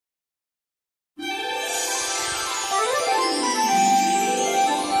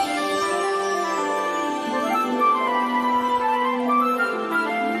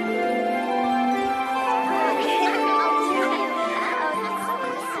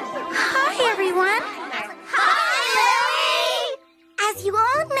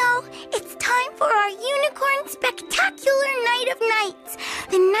nights,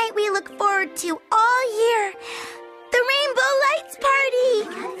 the night we look forward to all year. The Rainbow Lights Party!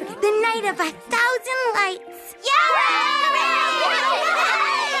 The night of 1,000 lights. Yay!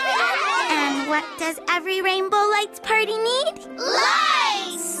 And what does every Rainbow Lights Party need?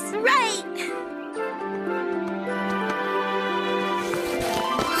 Lights! Right!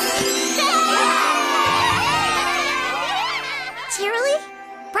 Cheerily?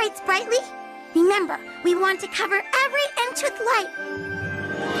 Brights brightly? Remember, we want to cover every inch with light.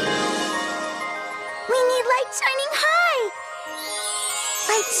 We need light shining high.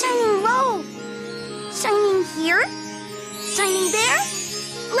 Light shining low. Shining here. Shining there.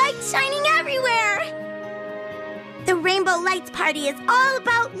 Light shining everywhere. The Rainbow Lights Party is all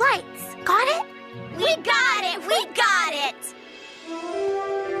about lights. Got it? We got it! We got it!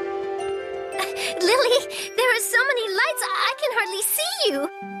 Lily, there are so many lights, I can hardly see you.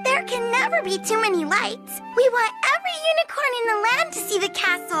 There can never be too many lights. We want every unicorn in the land to see the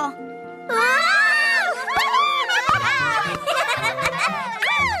castle. Wow!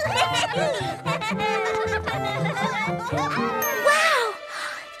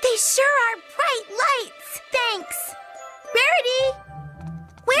 They sure are bright lights. Thanks. Rarity!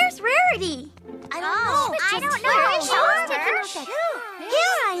 Where's Rarity? I don't know.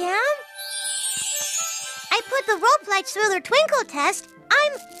 Here I am. I put the rope lights through their twinkle test.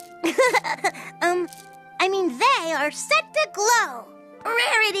 They are set to glow.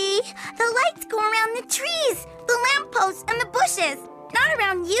 Rarity, the lights go around the trees, the lampposts, and the bushes. Not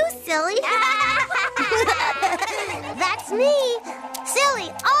around you, silly. That's me.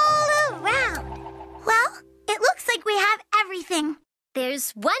 Silly all around. Well, it looks like we have everything.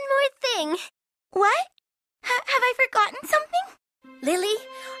 There's one more thing. What? Have I forgotten something? Lily,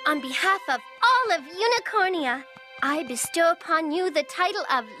 on behalf of all of Unicornia, I bestow upon you the title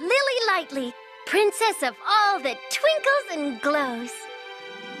of Lily Lightly, Princess of all that twinkles and glows.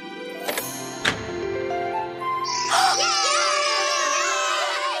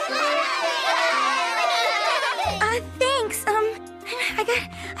 Thanks. I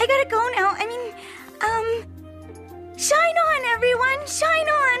gotta go now. Shine on, everyone. Shine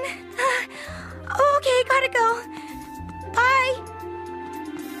on. Okay, gotta go. Bye.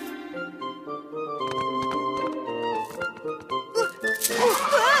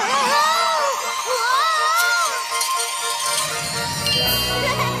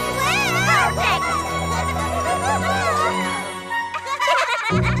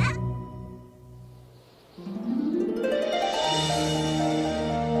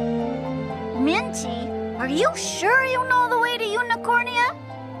 Minty, are you sure you know the way to Unicornia?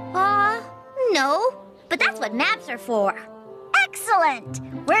 No, but that's what maps are for. Excellent!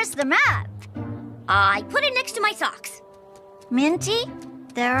 Where's the map? I put it next to my socks. Minty,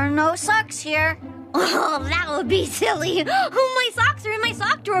 there are no socks here. Oh, that would be silly. My socks are in my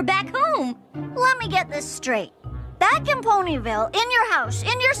sock drawer back home. Let me get this straight. Back in Ponyville, in your house,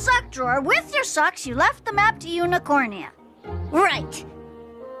 in your sock drawer, with your socks, you left the map to Unicornia. Right.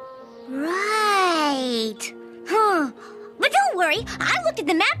 Right. But don't worry, I looked at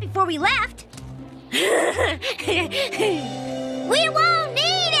the map before we left. We won't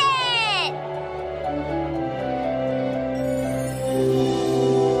need it!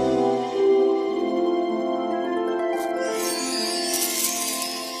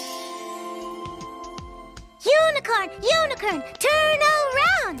 Unicorn, unicorn, turn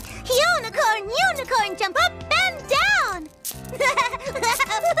around! Unicorn, unicorn, jump up and down!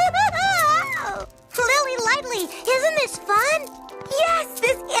 Lily Lightly, isn't this fun? Yes,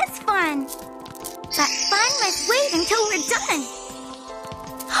 this is fun. But fun must wait until we're done.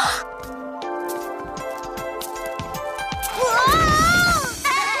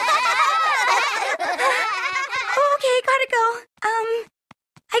 Okay, gotta go.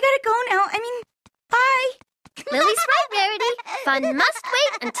 I gotta go now. Bye. Lily's right, Rarity. Fun must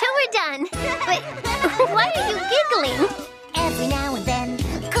wait until we're done. Wait, why are you giggling? Every now and then,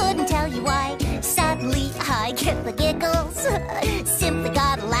 couldn't tell you why. Suddenly I get the giggles. Simply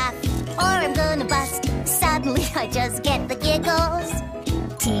gotta laugh, or I'm gonna bust. Suddenly I just get the giggles.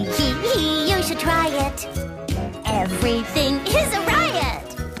 Tee-hee-hee, you should try it. Everything is a riot.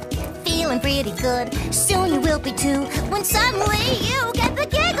 Feeling pretty good, soon you will be too. When suddenly you get the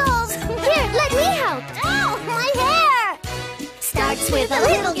giggles. Here, let me help. Oh, my hair! Starts with a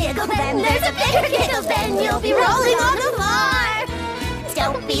little giggle, then there's a bigger giggle, then you'll be rolling on the floor.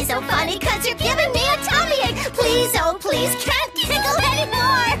 Don't be so funny, 'cause you're giving me a tummy ache. Please, oh please, can't giggle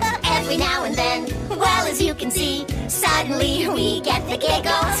anymore. Every now and then, well, as you can see, suddenly we get the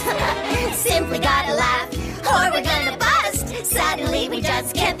giggles. Simply gotta laugh, or we're gonna bust. Suddenly we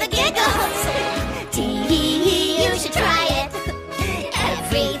just get the giggles. Tee-hee-hee, you should try it.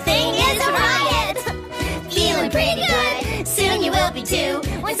 too,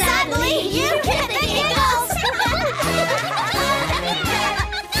 when suddenly you get the giggles.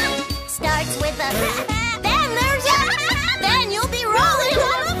 Starts with a then there's a then you'll be rolling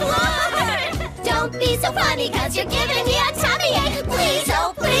on the floor. Don't be so funny, cause you're giving me a tummy ache. Please,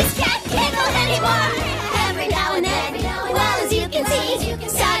 oh please, can't giggle anymore. Every now and then, well as you can see,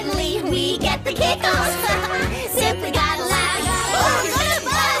 suddenly we get the giggles. Simply gotta laugh, or we're gonna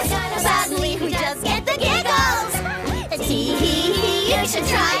buzz. Suddenly we just get the giggles. Tee-hee-hee, you should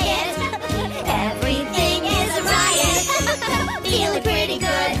try it. Everything is a riot. Feeling pretty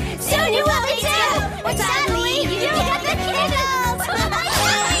good, soon you will be too. When suddenly you get the giggles.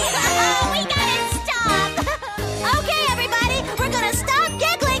 We gotta stop. Okay, everybody, we're gonna stop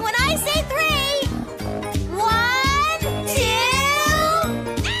giggling when I say 3. 1, 2.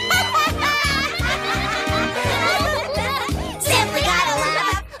 Simply gotta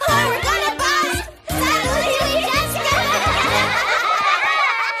laugh, or we're gonna bust. Suddenly we just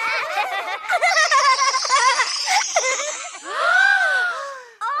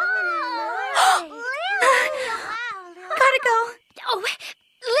Gotta go. Oh,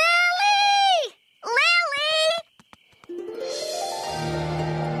 Lily! Lily!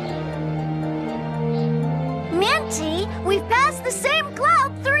 Minty, we've passed the same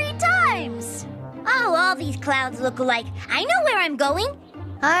cloud 3 times. Oh, all these clouds look alike. I know where I'm going.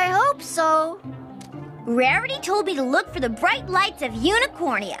 I hope so. Rarity told me to look for the bright lights of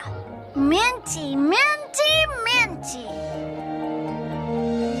Unicornia. Minty, Minty, Minty.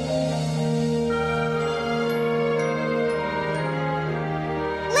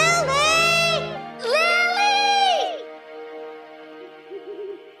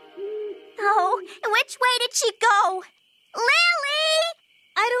 Oh, which way did she go? Lily!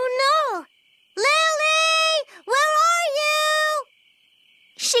 I don't know. Lily, where are you?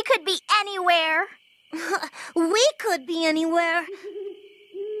 She could be anywhere. We could be anywhere.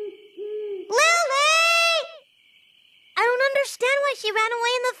 Lily! I don't understand why she ran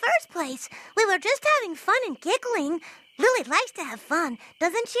away in the first place. We were just having fun and giggling. Lily likes to have fun,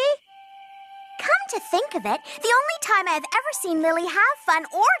 doesn't she? Come to think of it, the only time I've ever seen Lily have fun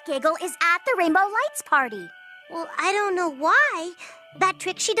or giggle is at the Rainbow Lights party. Well, I don't know why. That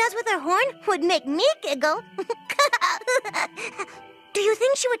trick she does with her horn would make me giggle. Do you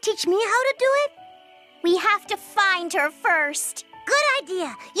think she would teach me how to do it? We have to find her first. Good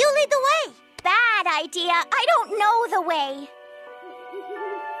idea. You lead the way. Bad idea. I don't know the way.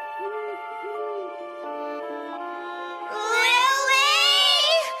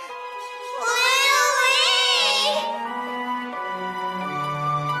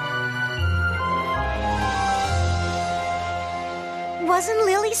 Wasn't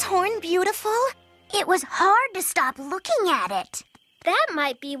Lily's horn beautiful? It was hard to stop looking at it. That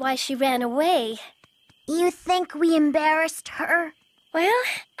might be why she ran away. You think we embarrassed her? Well,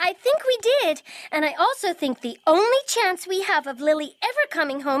 I think we did. And I also think the only chance we have of Lily ever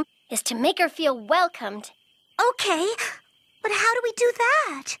coming home is to make her feel welcomed. Okay, but how do we do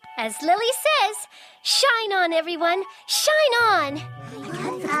that? As Lily says, shine on, everyone. Shine on.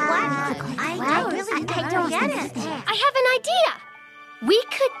 I really don't get it. I have an idea. We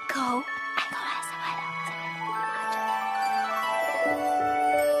could go and go ask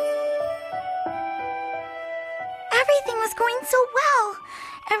Everything was going so well.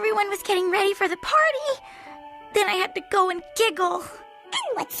 Everyone was getting ready for the party. Then I had to go and giggle.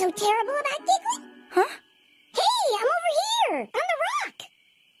 And what's so terrible about giggling? Huh? Hey, I'm over here, on the rock.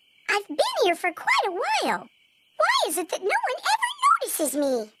 I've been here for quite a while. Why is it that no one ever notices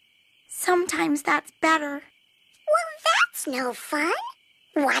me? Sometimes that's better. Well, that's no fun.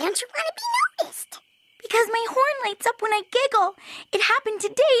 Why don't you want to be noticed? Because my horn lights up when I giggle. It happened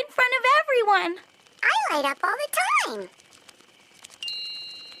today in front of everyone. I light up all the time.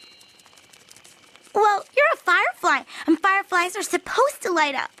 Well, you're a firefly, and fireflies are supposed to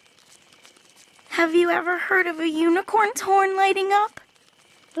light up. Have you ever heard of a unicorn's horn lighting up?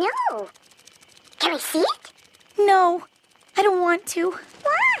 No. Can I see it? No, I don't want to.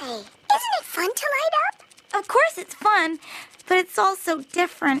 Why? Isn't it fun to light up? Of course it's fun, but it's also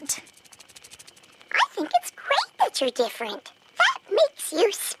different. I think it's great that you're different. That makes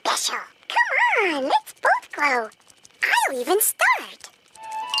you special. Come on, let's both glow. I'll even start.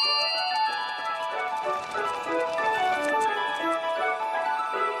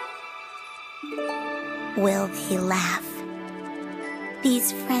 Will they laugh?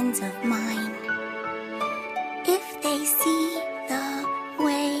 These friends of mine, if they see the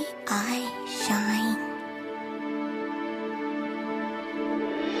way I shine.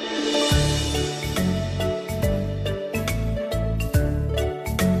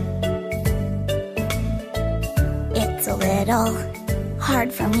 It's a little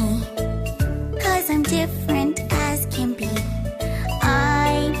hard for me, 'cause I'm different as can be.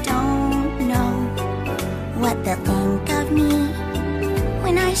 I don't know what they'll think of me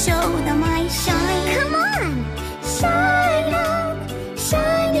when I show them I shine. Come on! Shine on!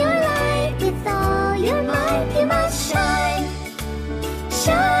 Shine your light with all your might. You must shine!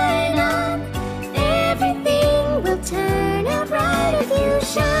 Shine on! Everything will turn out right if you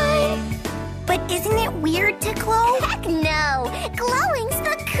shine. But isn't it weird to glow? Heck no! Glowing's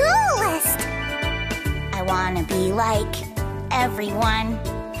the coolest! I wanna be like everyone,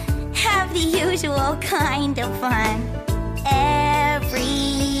 have the usual kind of fun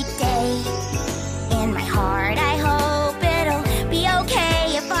every day. In my heart, I hope it'll be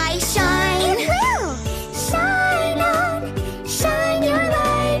okay if I shine. It will! Shine on! Shine your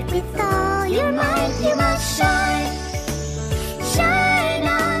light with all your might. You must shine! Shine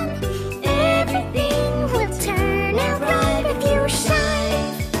on! Everything will turn out right if you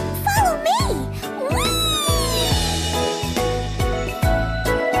shine. Follow me!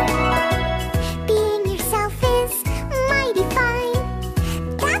 Being yourself is mighty fine.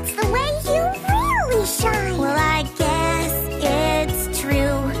 That's the way you really shine. Well, I guess it's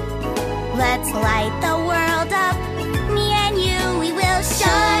true. Let's light the world up. Me and you, we will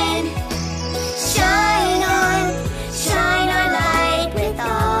shine. Shine on, shine our light with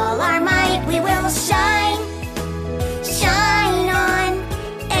all our might. We will shine. Shine on,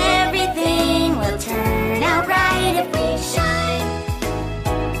 everything will turn out right if we shine.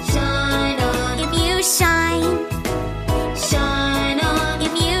 Shine on, if you shine. Shine on,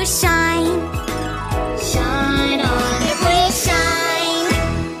 if you shine. Shine on, if we shine.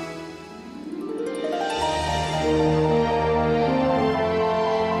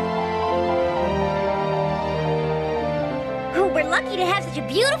 Oh, we're lucky to have such a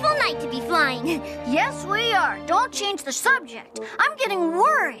beautiful night to be flying. Yes, we are. Don't change the subject. I'm getting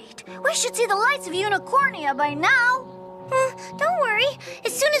worried. We should see the lights of Unicornia by now. Don't worry.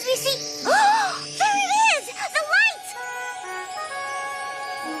 As soon as we see... Oh, there it is! The light!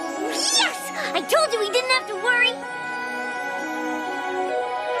 Yes! I told you we didn't have to worry.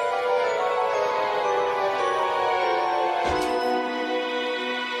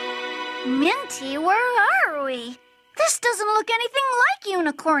 Minty, where are we? This doesn't look anything like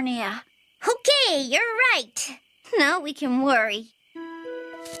Unicornia. Okay, you're right. Now we can worry.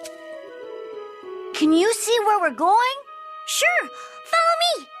 Can you see where we're going? Sure, follow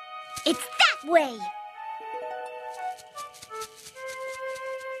me. It's that way.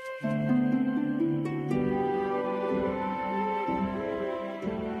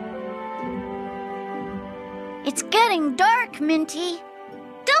 It's getting dark, Minty.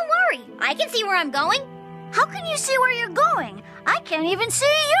 Don't worry, I can see where I'm going. How can you see where you're going? I can't even see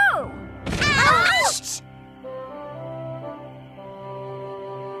you. Ouch!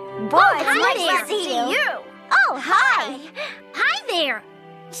 Boy, hi it's nice there. to see you. Oh, hi. Hi there.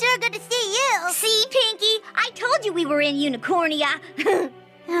 Sure good to see you. See, Pinky? I told you we were in Unicornia.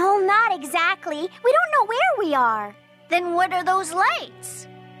 No, not exactly. We don't know where we are. Then what are those lights?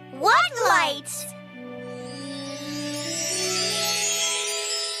 What lights?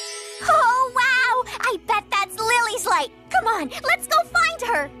 Oh, wow! I bet that's Lily's light. Come on, let's go find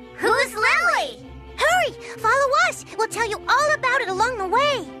her. Who's Lily? Hurry, follow us. We'll tell you all about it along the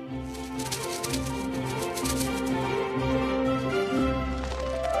way.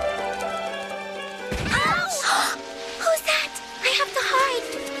 Ouch! Who's that? I have to hide.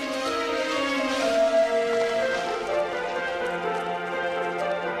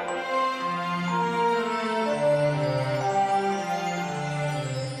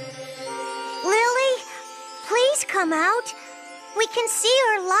 Lily, please come out. We can see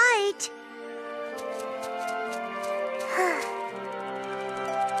your light.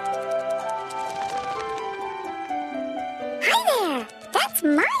 Hi there. That's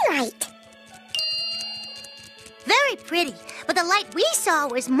my light. Very pretty, but the light we saw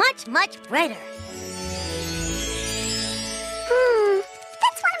was much, much brighter.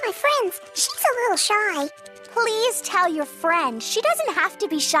 That's one of my friends. She's a little shy. Please tell your friend. She doesn't have to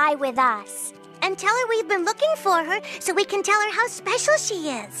be shy with us. And tell her we've been looking for her so we can tell her how special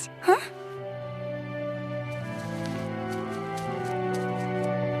she is. Huh?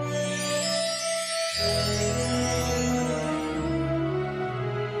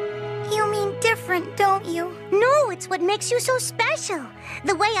 You mean different, don't you? No, it's what makes you so special.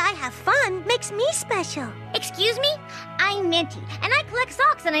 The way I have fun makes me special. Excuse me? I'm Minty, and I collect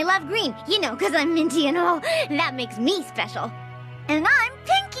socks and I love green. You know, 'cause I'm Minty and all. That makes me special. And I'm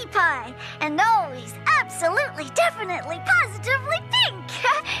Pinkie Pie, and always, absolutely, definitely, positively pink.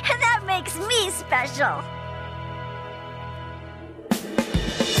 And that makes me special.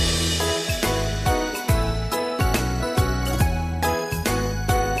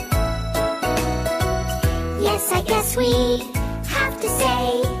 guess we have to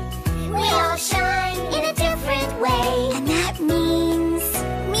say we all shine in a different way. And that means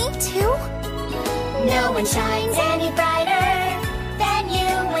me too? No one shines any brighter than you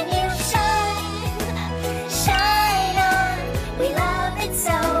when you shine. Shine on, we love it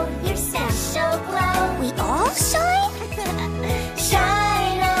so, your special glow. We all shine?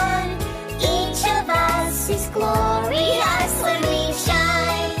 Shine on, each of us is glorious when we shine.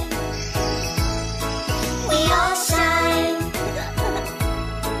 We all shine.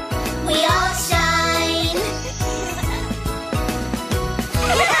 We all shine.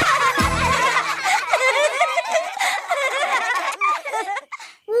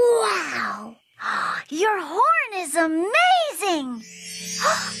 Wow! Your horn is amazing!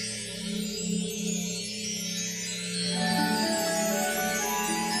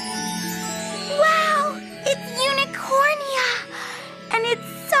 Wow! It's Unicornia! And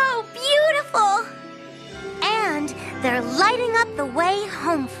it's so beautiful! And they're lighting up the way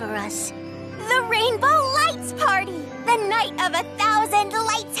home for us. The Rainbow Lights Party! The night of 1,000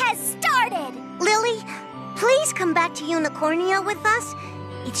 lights has started! Lily, please come back to Unicornia with us.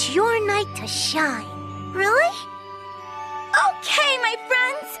 It's your night to shine. Really? Okay, my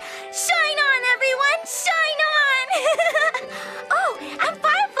friends! Shine on, everyone! Shine on! Oh, and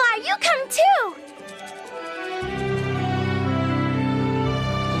Firefly, you come too!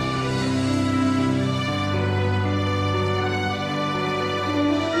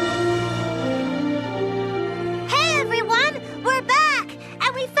 Hey, everyone! We're back!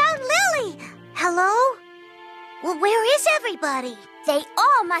 And we found Lily! Hello? Well, where is everybody? They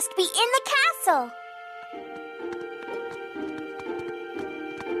all must be in the castle.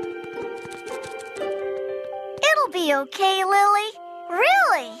 It'll be okay, Lily.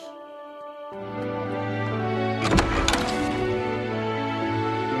 Really?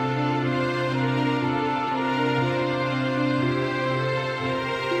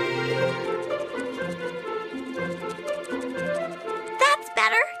 That's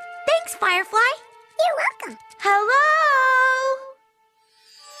better. Thanks, Firefly. You're welcome. Hello?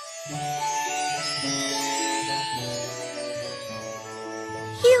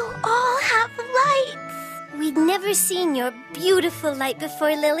 You all have lights. We'd never seen your beautiful light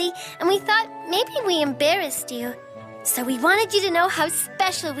before, Lily, and we thought maybe we embarrassed you. So we wanted you to know how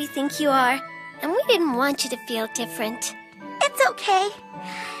special we think you are, and we didn't want you to feel different. It's okay.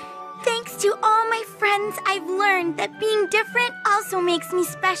 Thanks to all my friends, I've learned that being different also makes me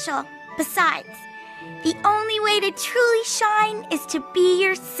special. Besides, the only way to truly shine is to be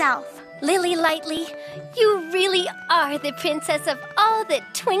yourself. Lily Lightly, you really are the princess of all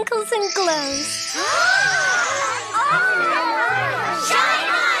that twinkles and glows. Shine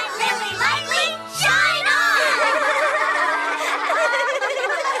on, Lily Lightly! Shine on!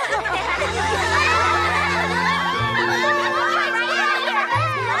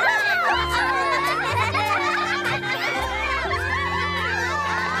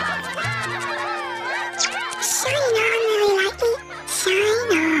 Shine on, Lily Lightly!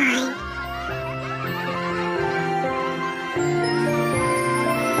 Shine on!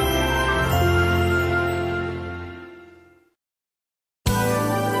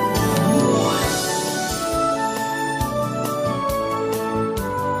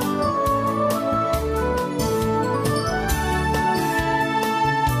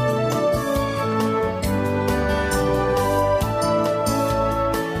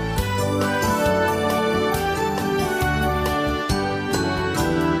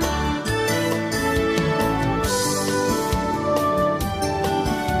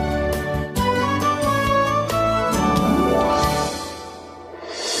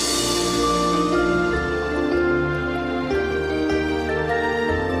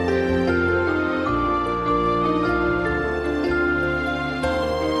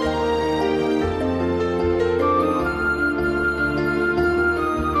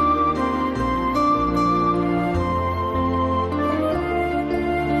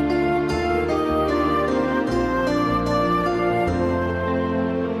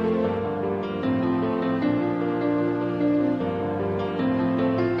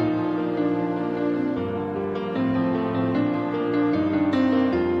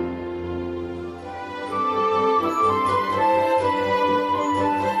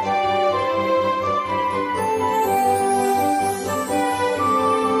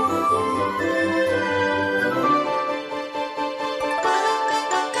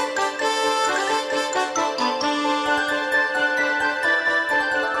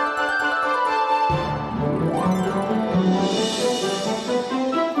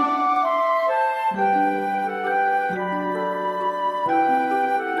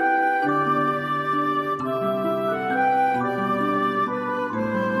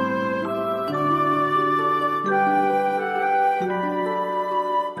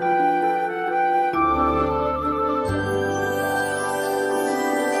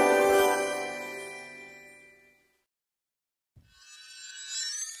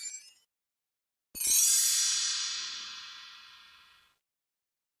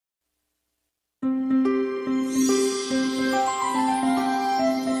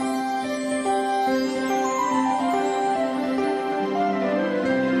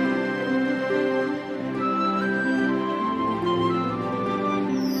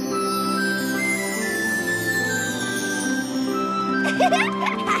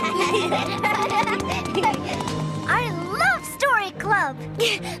 I love Story Club.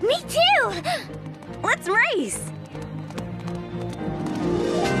 Me too. Let's race.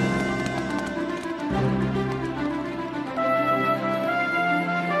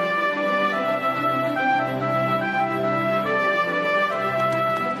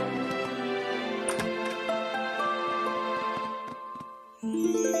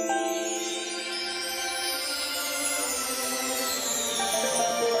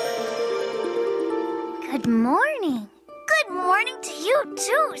 Good morning. Good morning to you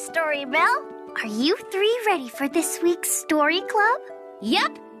too, Storybell. Are you three ready for this week's Story Club?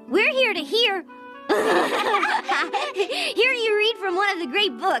 Yep, we're here to hear. Hear you read from one of the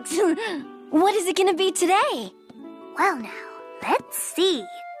great books. What is it gonna be today? Well now, let's see.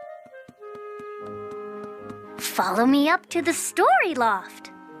 Follow me up to the Story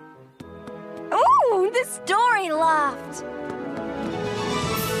Loft. Ooh, the Story Loft.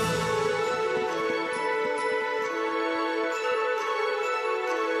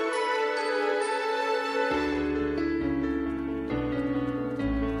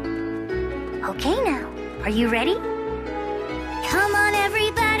 Okay now, are you ready? Come on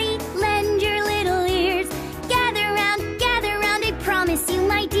everybody, lend your little ears. Gather round, I promise you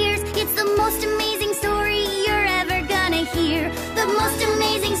my dears. It's the most amazing story you're ever gonna hear. The most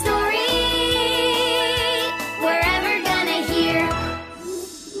amazing story we're ever gonna hear.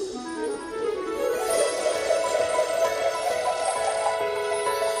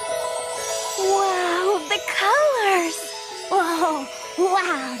 Wow, the colors. Whoa,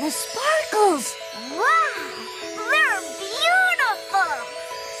 wow, the sparkles. Wow, they're beautiful.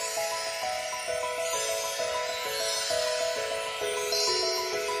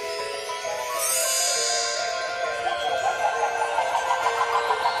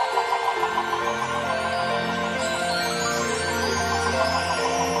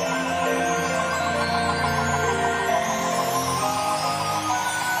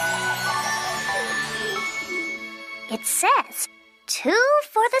 It says, 2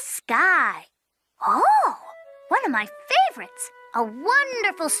 for the sky. Oh, one of my favorites. A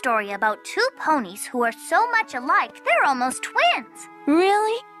wonderful story about 2 ponies who are so much alike they're almost twins.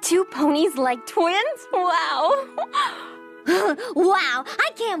 Really? 2 ponies like twins? Wow. Wow,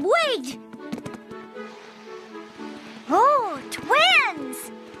 I can't wait! Oh,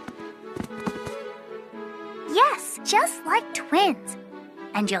 twins! Yes, just like twins.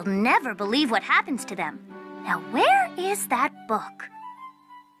 And you'll never believe what happens to them. Now, where is that book?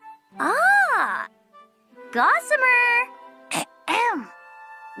 Ah! Gossamer! Ahem.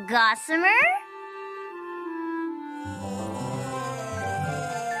 Gossamer?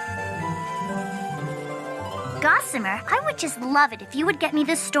 Gossamer, I would just love it if you would get me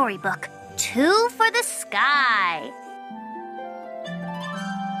this storybook. 2 for the sky.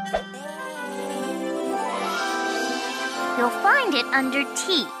 You'll find it under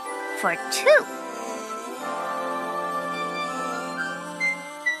T for 2.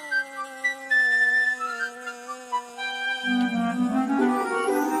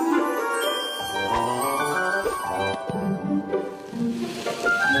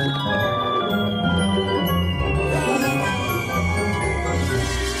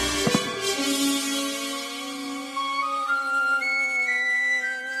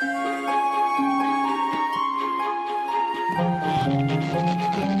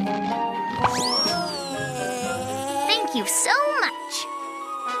 Thank you so much.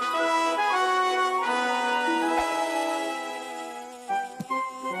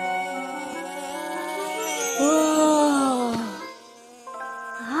 Whoa.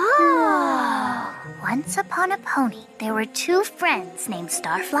 Oh. Once upon a pony, there were 2 friends named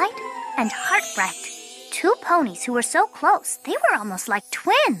Starflight and Heartbright. 2 ponies who were so close, they were almost like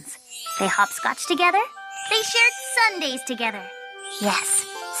twins. They hopscotched together. They shared Sundays together. Yes,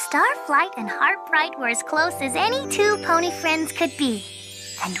 Starflight and Heartbright were as close as any 2 pony friends could be.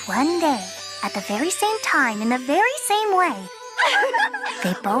 And one day, at the very same time, in the very same way,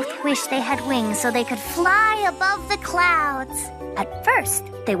 they both wished they had wings so they could fly above the clouds. At first,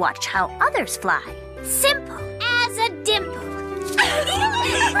 they watched how others fly. Simple as a dimple.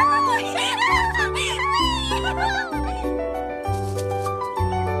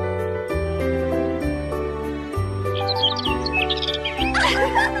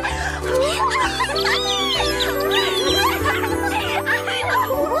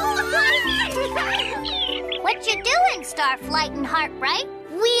 What you doing, Starflight and Heartbright?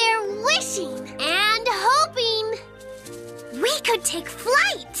 We're wishing and hoping we could take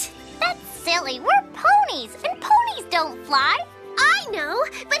flight. That's silly. We're ponies, and ponies don't fly. I know,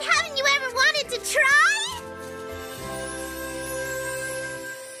 but haven't you ever wanted to try?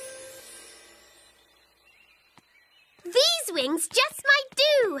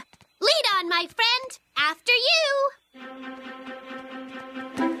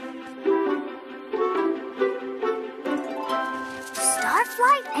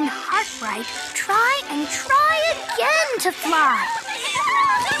 Starflight and Heartbright try and try again to fly.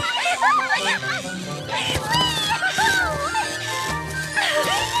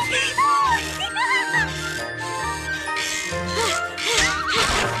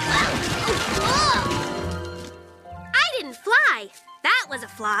 I didn't fly. That was a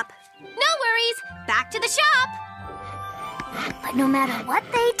flop. No worries. Back to the shop. But no matter what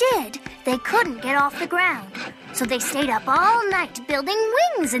they did, they couldn't get off the ground. So they stayed up all night building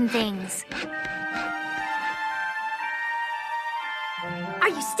wings and things. Are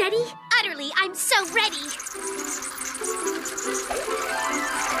you steady? Utterly, I'm so ready.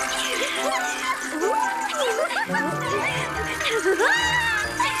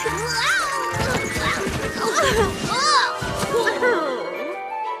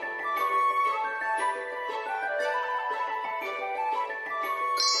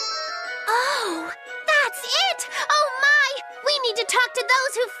 Oh, that's it! Oh my! We need to talk to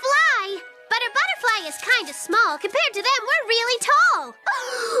those who fly. But a butterfly is kind of small. Compared to them, we're really tall.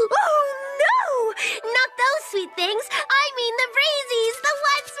 Oh no! Not those sweet things. I mean the breezies, the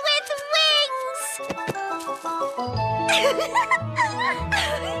ones with wings.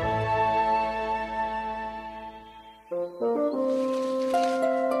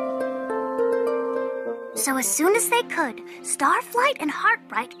 So as soon as they could, Starflight and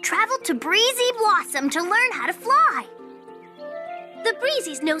Heartbright traveled to Breezy Blossom to learn how to fly. The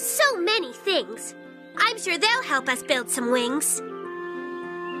breezies know so many things. I'm sure they'll help us build some wings.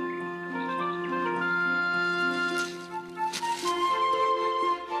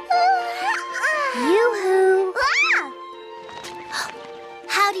 Yoo-hoo!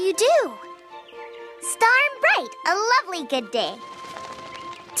 How do you do? Star and Bright, a lovely good day.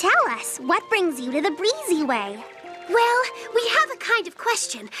 Tell us, what brings you to the Breezy Way? Well, we have a kind of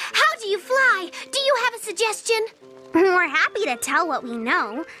question. How do you fly? Do you have a suggestion? We're happy to tell what we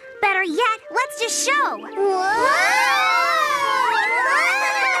know. Better yet, let's just show.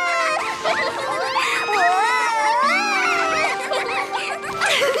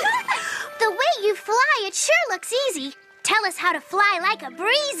 The way you fly, it sure looks easy. Tell us how to fly like a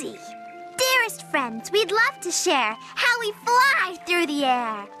breezy. Dearest friends, we'd love to share how we fly through the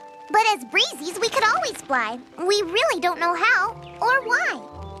air. But as breezies, we could always fly. We really don't know how or why.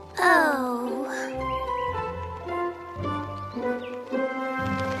 Oh.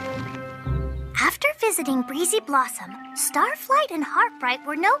 After visiting Breezy Blossom, Starflight and Heartbright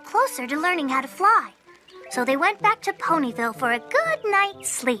were no closer to learning how to fly. So they went back to Ponyville for a good night's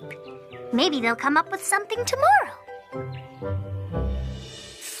sleep. Maybe they'll come up with something tomorrow.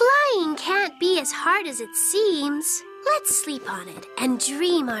 Flying can't be as hard as it seems. Let's sleep on it and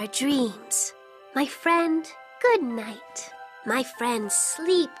dream our dreams. My friend, good night. My friend,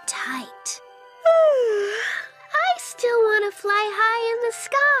 sleep tight. I still want to fly high in the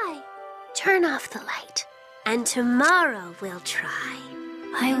sky. Turn off the light, and tomorrow we'll try.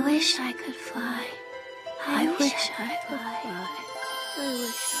 I wish I could fly. I wish I could fly. I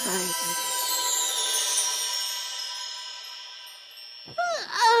wish I could.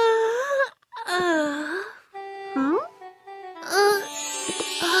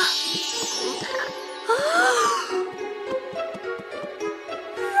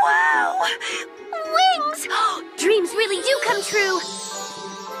 Wow! Wings! Dreams really do come true.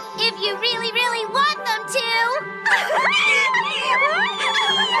 If you really, really want them to.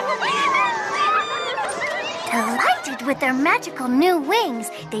 Delighted with their magical new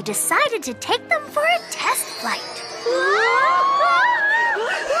wings, they decided to take them for a test flight.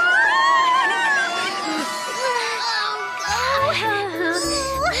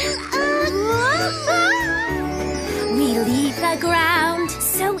 We leave the ground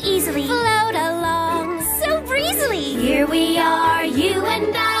so easily, float along so breezily. Here we are, you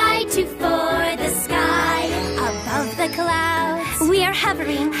and I, two for the sky. Above the clouds, we are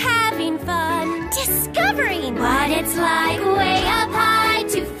hovering, having fun, discovering what it's like way up high,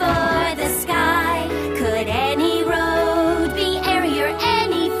 two for the sky. Could any road be airier,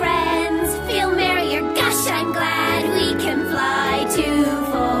 any friends feel merrier? Gosh, I'm glad we can fly, two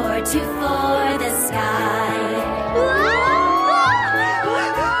for the sky.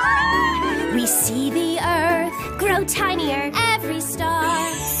 We see the earth grow tinier, every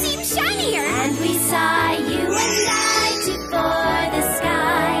star seems shinier, and we sigh, you and I, two for the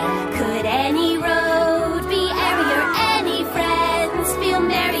sky. Could any road be airier, any friends feel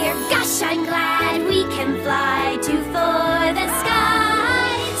merrier? Gosh, I'm glad we can fly, two for the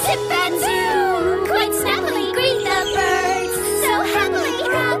sky. Zip and zoom, quite snappily greet the birds, so happily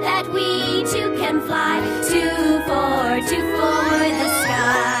proud that we too can fly, two for the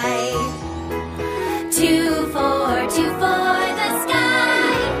sky. Two for the sky.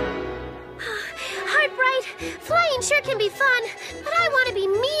 but I want to be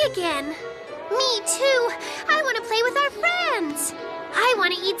me again. Me too. I want to play with our friends. I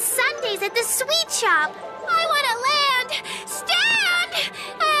want to eat sundaes at the sweet shop. I want to land, stand,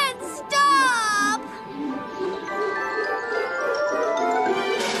 and stop.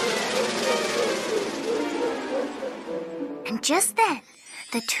 And just then,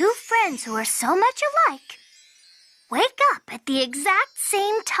 the two friends who are so much alike wake up at the exact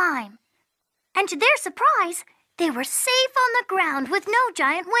same time. And to their surprise, they were safe on the ground with no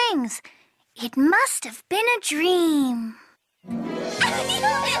giant wings. It must have been a dream.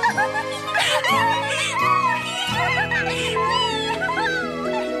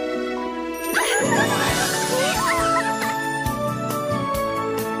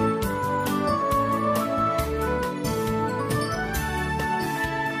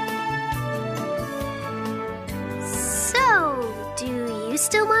 So, do you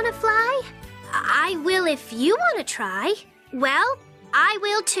still want to fly? I will if you want to try. Well, I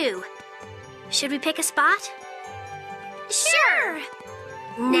will too. Should we pick a spot? Sure.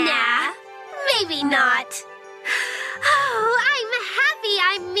 Nah, maybe not. Oh, I'm happy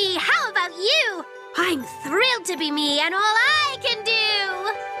I'm me. How about you? I'm thrilled to be me and all I can do.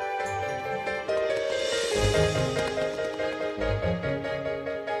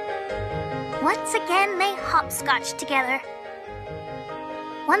 Once again, they hopscotched together.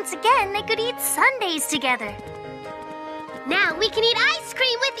 Once again, they could eat sundaes together. Now we can eat ice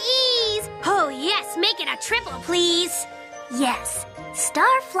cream with ease. Oh, yes, make it a triple, please. Yes,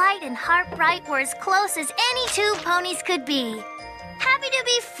 Starflight and Heartbright were as close as any two ponies could be. Happy to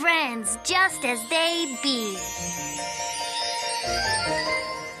be friends, just as they be.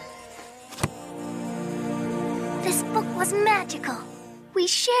 This book was magical. We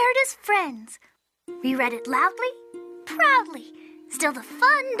shared as friends. We read it loudly, proudly. Still, the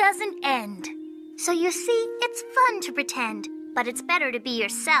fun doesn't end. So you see, it's fun to pretend, but it's better to be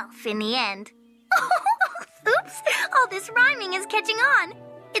yourself in the end. Oops, all this rhyming is catching on.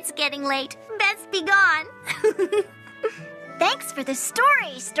 It's getting late. Best be gone. Thanks for the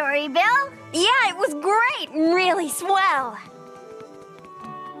story, Storybill. Yeah, it was great. Really swell.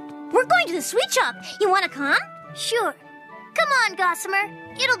 We're going to the sweet shop. You want to come? Sure. Come on, Gossamer.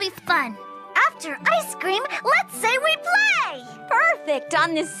 It'll be fun. After ice cream, let's say we play. Perfect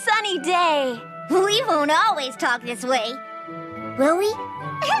on this sunny day. We won't always talk this way. Will we?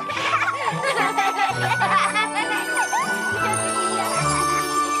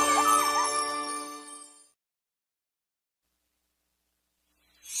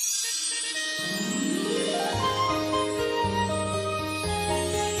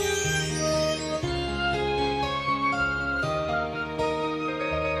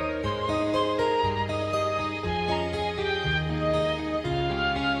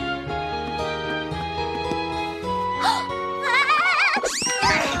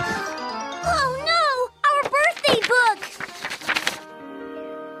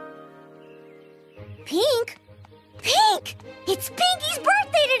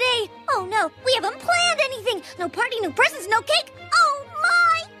 No party, no presents, no cake. Oh,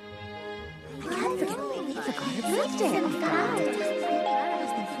 my!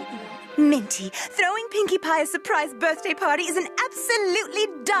 Minty, throwing Pinkie Pie a surprise birthday party is an absolutely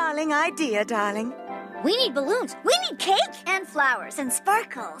darling idea, darling. We need balloons. We need cake. And flowers and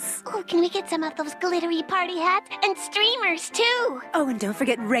sparkles. Oh, can we get some of those glittery party hats and streamers, too? Oh, and don't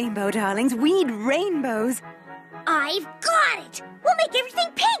forget rainbow, darlings. We need rainbows. I've got it. We'll make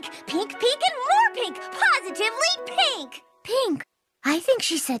everything pink. Pink, pink, and more pink. Positively pink. Pink. I think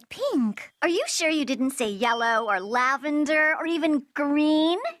she said pink. Are you sure you didn't say yellow or lavender or even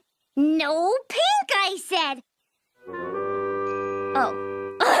green? No, pink, I said. Oh.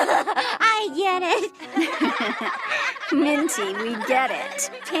 I get it. Minty, we get it.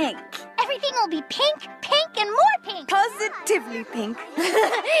 Pink. Everything will be pink, pink, and more pink. Positively pink.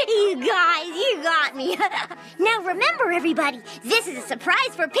 You guys, you got me. Now remember, everybody, this is a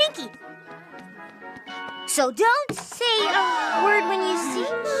surprise for Pinkie. So don't say a word when you see.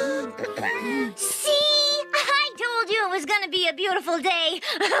 See? I told you it was going to be a beautiful day.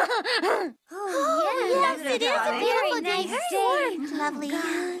 Yes, it is a beautiful day. Nice day. Lovely.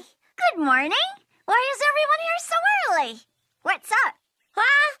 Good morning. Why is everyone here so early? What's up?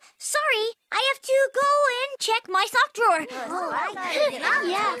 Sorry. I have to go and check my sock drawer.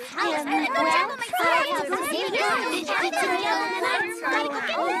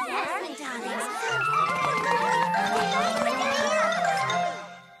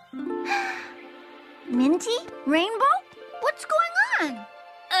 Minty? Rainbow? What's going on?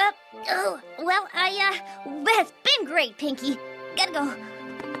 Well, it's been great, Pinkie. Gotta go.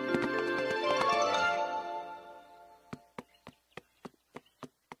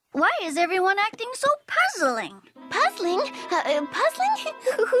 is everyone acting so puzzling? Puzzling? Puzzling?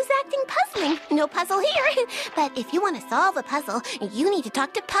 Who's acting puzzling? No puzzle here. But if you want to solve a puzzle, you need to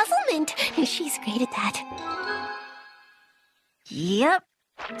talk to Puzzlement. She's great at that. Yep.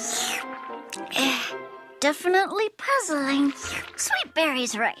 Definitely puzzling. Sweet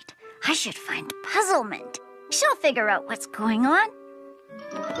Berry's right. I should find Puzzlement. She'll figure out what's going on.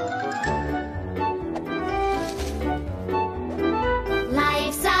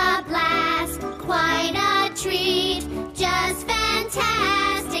 Life's a blast, quite a treat. Just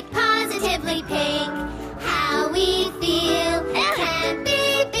fantastic, positively pink. How we feel can't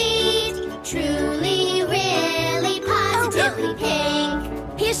be beat. Truly, really, positively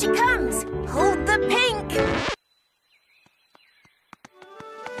pink. Here she comes. Hold the pink.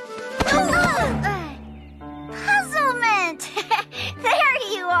 Puzzlement! There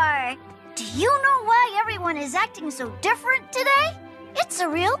you are. Do you know why everyone is acting so different today? It's a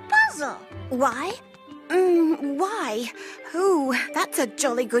real puzzle. Why? Why? Ooh, that's a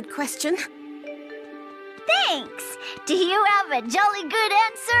jolly good question. Thanks. Do you have a jolly good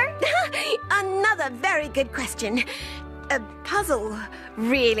answer? Another very good question. A puzzle,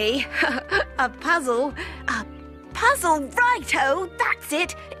 really? A puzzle? A puzzle, righto, that's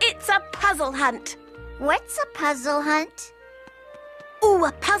it. It's a puzzle hunt. What's a puzzle hunt? Ooh,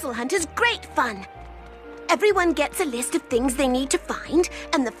 a puzzle hunt is great fun. Everyone gets a list of things they need to find,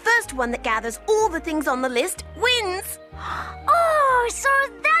 and the first one that gathers all the things on the list wins. Oh, so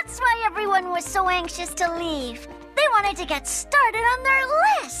that's why everyone was so anxious to leave. They wanted to get started on their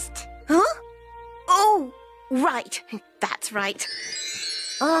list. Huh? Oh, right. That's right.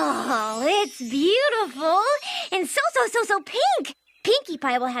 Oh, it's beautiful and so pink. Pinkie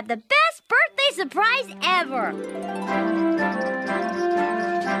Pie will have the best birthday surprise ever.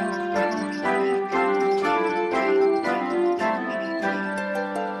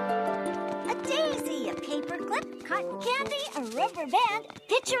 A daisy, a paperclip, cotton candy, a rubber band,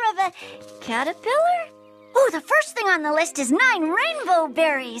 picture of a caterpillar. Oh, the first thing on the list is 9 rainbow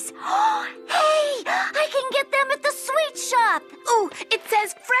berries. Oh, hey, I can get them at the sweet shop. Oh, it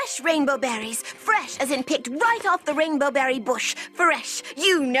says fresh rainbow berries. Fresh as in picked right off the rainbow berry bush. Fresh,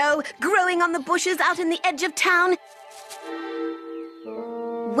 you know, growing on the bushes out in the edge of town.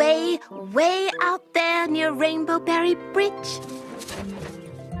 Way, way out there near Rainbow Berry Bridge.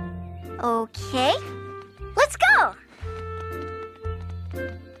 Okay, let's go.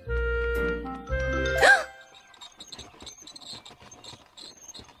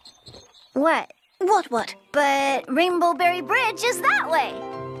 What? What? But Rainbow Berry Bridge is that way.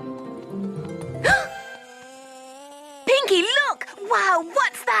 Pinkie, look! Wow,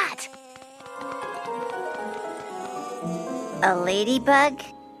 what's that? A ladybug?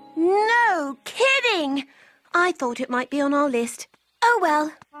 No kidding! I thought it might be on our list. Oh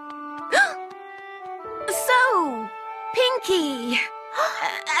well. So, Pinkie,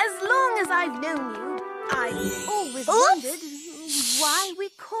 as long as I've known you, I've always wondered why we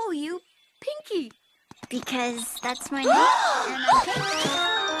call you Pinkie. Because that's my name and I'm pink.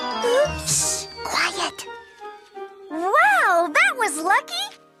 Oops! Quiet. Wow, that was lucky.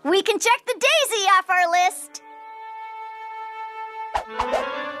 We can check the daisy off our list.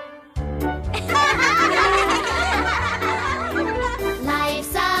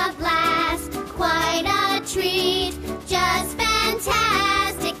 Life's a blast, quite a treat. Just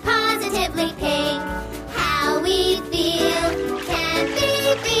fantastic, positively pink. How we feel can't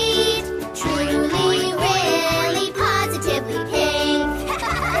be beat. Truly, really, positively pink.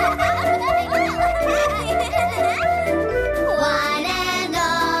 One and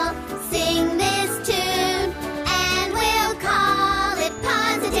all, sing this tune, and we'll call it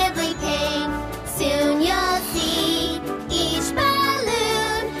Positively Pink. Soon you'll see each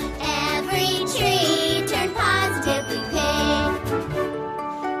balloon, every tree turn positively pink.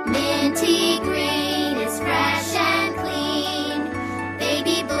 Minty green is fresh and clean.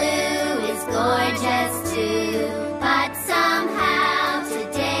 Baby blue is gorgeous too. But somehow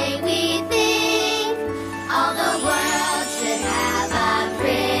today we think all the world should have a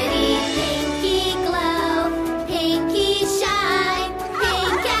pretty pinky glow. Pinky shine,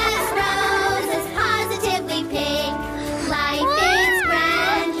 pink as roses, positively pink. Life is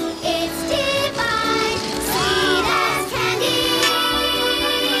grand, it's divine, sweet as candy.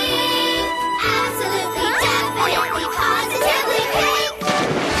 Absolutely, definitely, positively pink.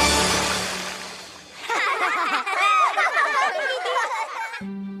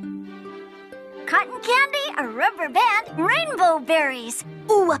 Cotton candy, a rubber band, rainbow berries.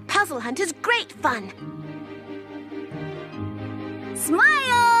 Ooh, a puzzle hunt is great fun.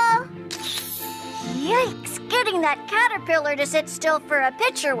 Smile! Yikes! Getting that caterpillar to sit still for a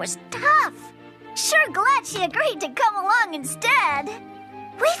picture was tough. Sure glad she agreed to come along instead.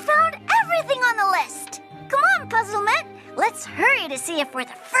 We found everything on the list. Come on, Puzzlement. Let's hurry to see if we're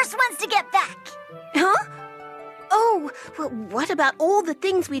the first ones to get back. Huh? Oh, well, what about all the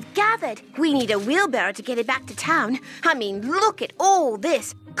things we've gathered? We need a wheelbarrow to get it back to town. I mean, look at all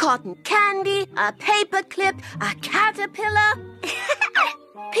this. Cotton candy, a paper clip, a caterpillar.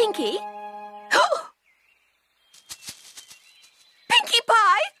 Pinkie? Pinkie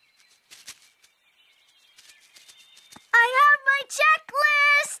Pie? I have my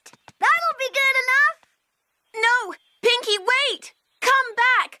checklist. That'll be good enough. No, Pinkie, wait! Come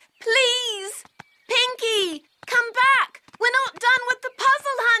back, please! Pinkie, come back! We're not done with the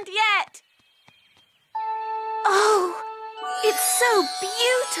puzzle hunt yet! Oh, it's so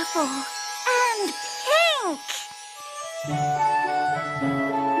beautiful! And pink.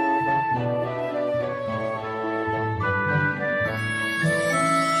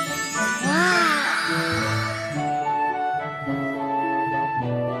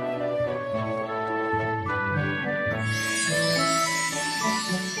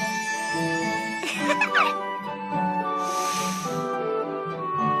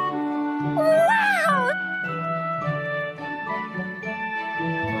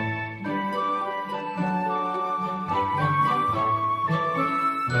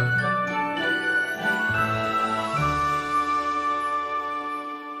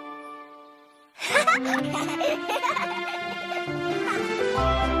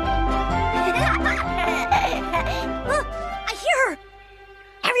 I hear her!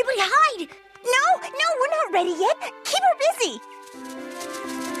 Everybody hide! No, we're not ready yet. Keep her busy.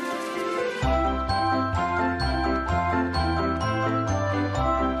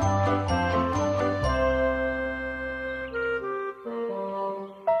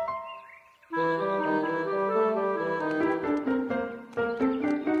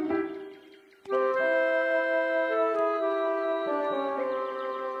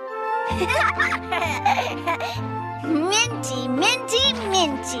 Minty, minty,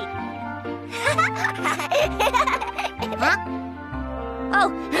 minty. Huh? Oh,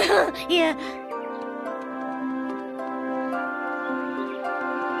 yeah.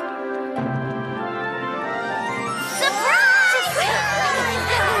 Surprise!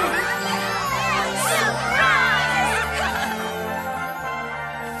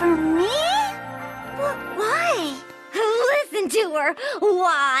 For me? Why? Listen to her.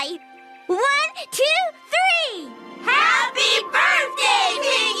 Why? 1, 2, 3! Happy birthday,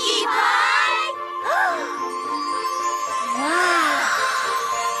 Pinkie Pie! Wow!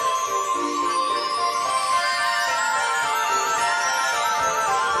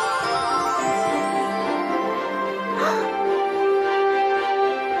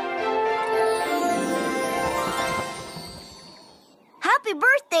 Happy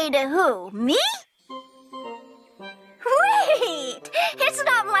birthday to who? Me? Wait! It's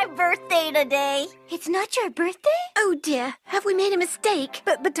not my birthday today. It's not your birthday? Oh dear, have we made a mistake?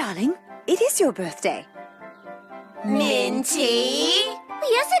 But darling, it is your birthday. Minty?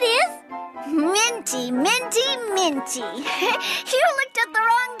 Yes, it is. Minty, minty, minty. You looked at the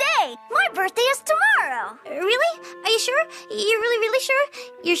wrong day. My birthday is tomorrow. Really? Are you sure? You're really sure?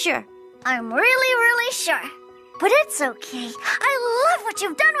 You're sure? I'm really sure. But it's okay. I love what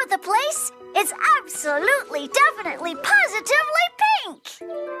you've done with the place. It's absolutely, definitely, positively pink.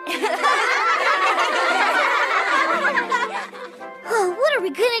 Oh, what are we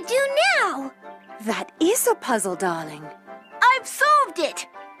gonna do now? That is a puzzle, darling. I've solved it!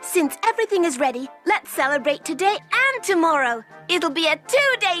 Since everything is ready, let's celebrate today and tomorrow. It'll be a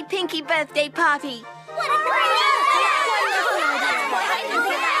 2-day Pinkie birthday party. What a great idea!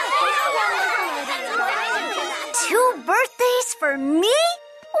 2 birthdays for me?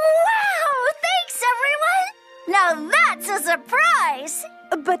 Wow! Thanks, everyone! Now that's a surprise!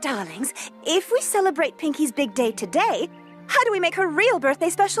 But darlings, if we celebrate Pinkie's big day today, how do we make her real birthday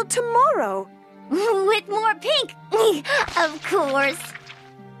special tomorrow? With more pink, of course.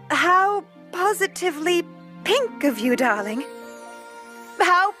 How positively pink of you, darling.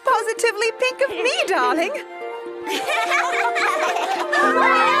 How positively pink of me, darling.